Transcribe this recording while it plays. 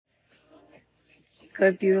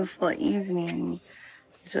Good, beautiful evening.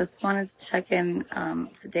 Just wanted to check in.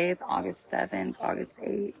 Today is August 7th, August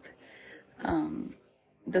 8th.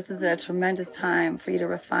 This is a tremendous time for you to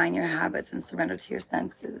refine your habits and surrender to your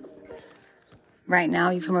senses. Right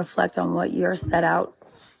now, you can reflect on what you're set out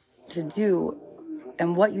to do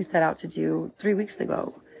and what you set out to do 3 weeks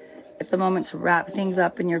ago. It's a moment to wrap things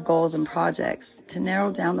up in your goals and projects, to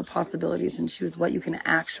narrow down the possibilities and choose what you can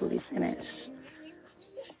actually finish.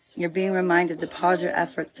 You're being reminded to pause your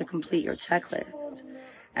efforts to complete your checklist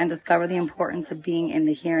and discover the importance of being in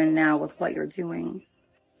the here and now with what you're doing.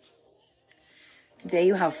 Today,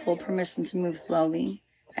 you have full permission to move slowly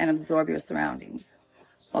and absorb your surroundings.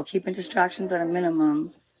 While keeping distractions at a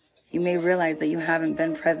minimum, you may realize that you haven't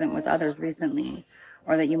been present with others recently,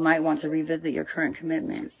 or that you might want to revisit your current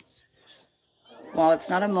commitments. While it's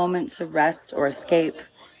not a moment to rest or escape,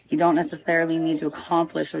 you don't necessarily need to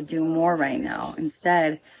accomplish or do more right now.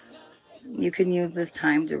 Instead, you can use this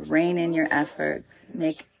time to rein in your efforts,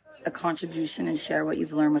 make a contribution, and share what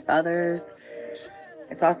you've learned with others.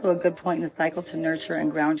 It's also a good point in the cycle to nurture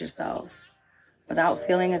and ground yourself. Without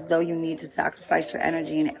feeling as though you need to sacrifice your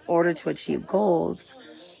energy in order to achieve goals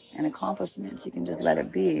and accomplishments, you can just let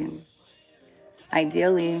it be.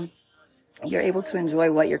 Ideally, you're able to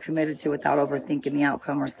enjoy what you're committed to without overthinking the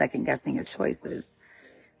outcome or second-guessing your choices.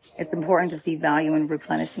 It's important to see value in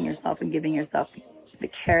replenishing yourself and giving yourself the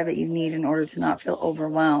care that you need in order to not feel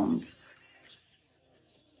overwhelmed.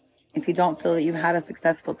 If you don't feel that you had a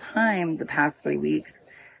successful time the past 3 weeks,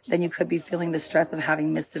 then you could be feeling the stress of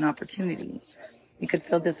having missed an opportunity. You could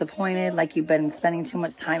feel disappointed, like you've been spending too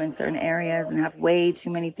much time in certain areas and have way too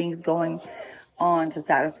many things going on to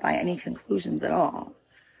satisfy any conclusions at all.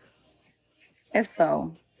 If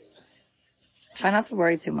so, try not to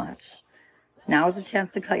worry too much. Now is the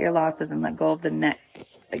chance to cut your losses and let go of the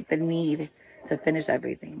need to finish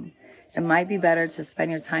everything. It might be better to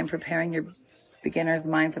spend your time preparing your beginner's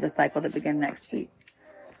mind for the cycle that begins next week.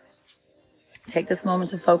 Take this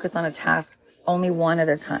moment to focus on a task only one at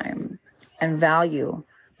a time and value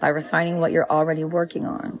by refining what you're already working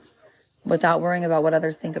on without worrying about what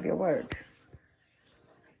others think of your work.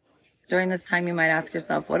 During this time, you might ask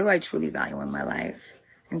yourself, what do I truly value in my life?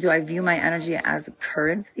 And do I view my energy as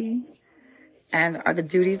currency? And are the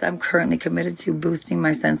duties I'm currently committed to boosting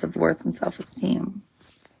my sense of worth and self-esteem?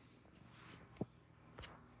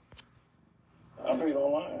 I paid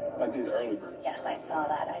online. I did early bird. Yes, I saw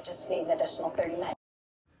that. I just need an additional 30 minutes.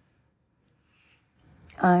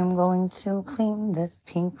 I'm going to clean this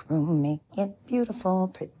pink room, make it beautiful,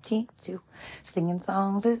 pretty too. Singing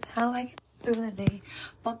songs is how I get through the day.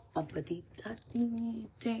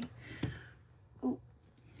 Ba-ba-ba-dee-da-dee-day. Ooh.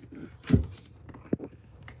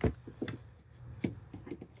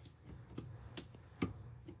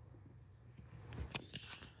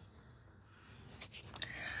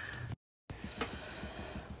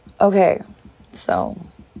 Okay, so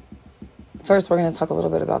first we're going to talk a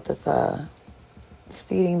little bit about this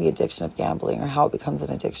feeding the addiction of gambling, or how it becomes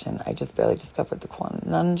an addiction. I just barely discovered the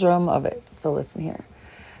conundrum of it, so listen here.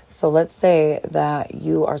 So let's say that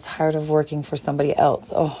you are tired of working for somebody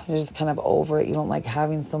else. Oh, you're just kind of over it. You don't like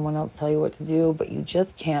having someone else tell you what to do, but you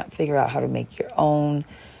just can't figure out how to make your own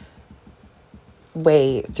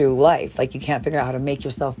way through life. Like, you can't figure out how to make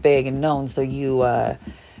yourself big and known, so you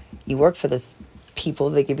work for this people,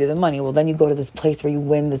 they give you the money. Well, then you go to this place where you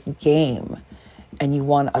win this game and you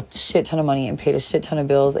won a shit ton of money and paid a shit ton of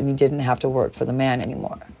bills, and you didn't have to work for the man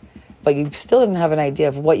anymore. But you still didn't have an idea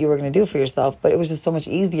of what you were going to do for yourself, but it was just so much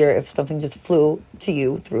easier if something just flew to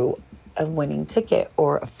you through a winning ticket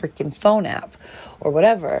or a freaking phone app or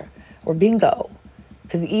whatever, or bingo.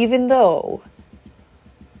 Because even though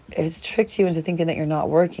it's tricked you into thinking that you're not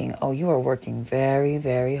working, oh, you are working very,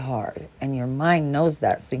 very hard. And your mind knows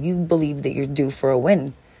that. So you believe that you're due for a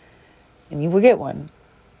win. And you will get one.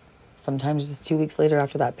 Sometimes just 2 weeks later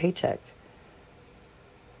after that paycheck.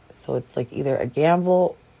 So it's like either a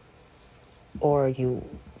gamble or you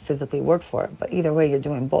physically work for it. But either way, you're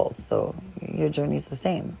doing both. So your journey's the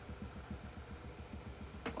same.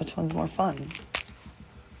 Which one's more fun?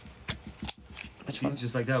 Which one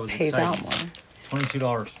just like that was pays exciting. out more? $22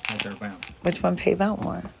 right there, bam. Which one pays out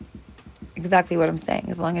more? Exactly what I'm saying,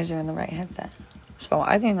 as long as you're in the right headset. So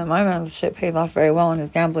I think that my man's shit pays off very well in his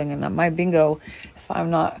gambling, and that my bingo, if I'm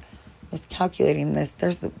not miscalculating this,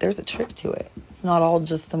 there's a trick to it. It's not all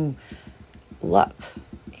just some luck.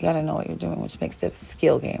 You got to know what you're doing, which makes it a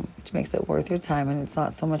skill game, which makes it worth your time, and it's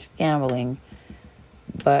not so much gambling.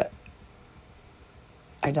 But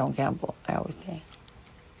I don't gamble, I always say.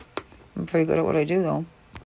 I'm pretty good at what I do, though.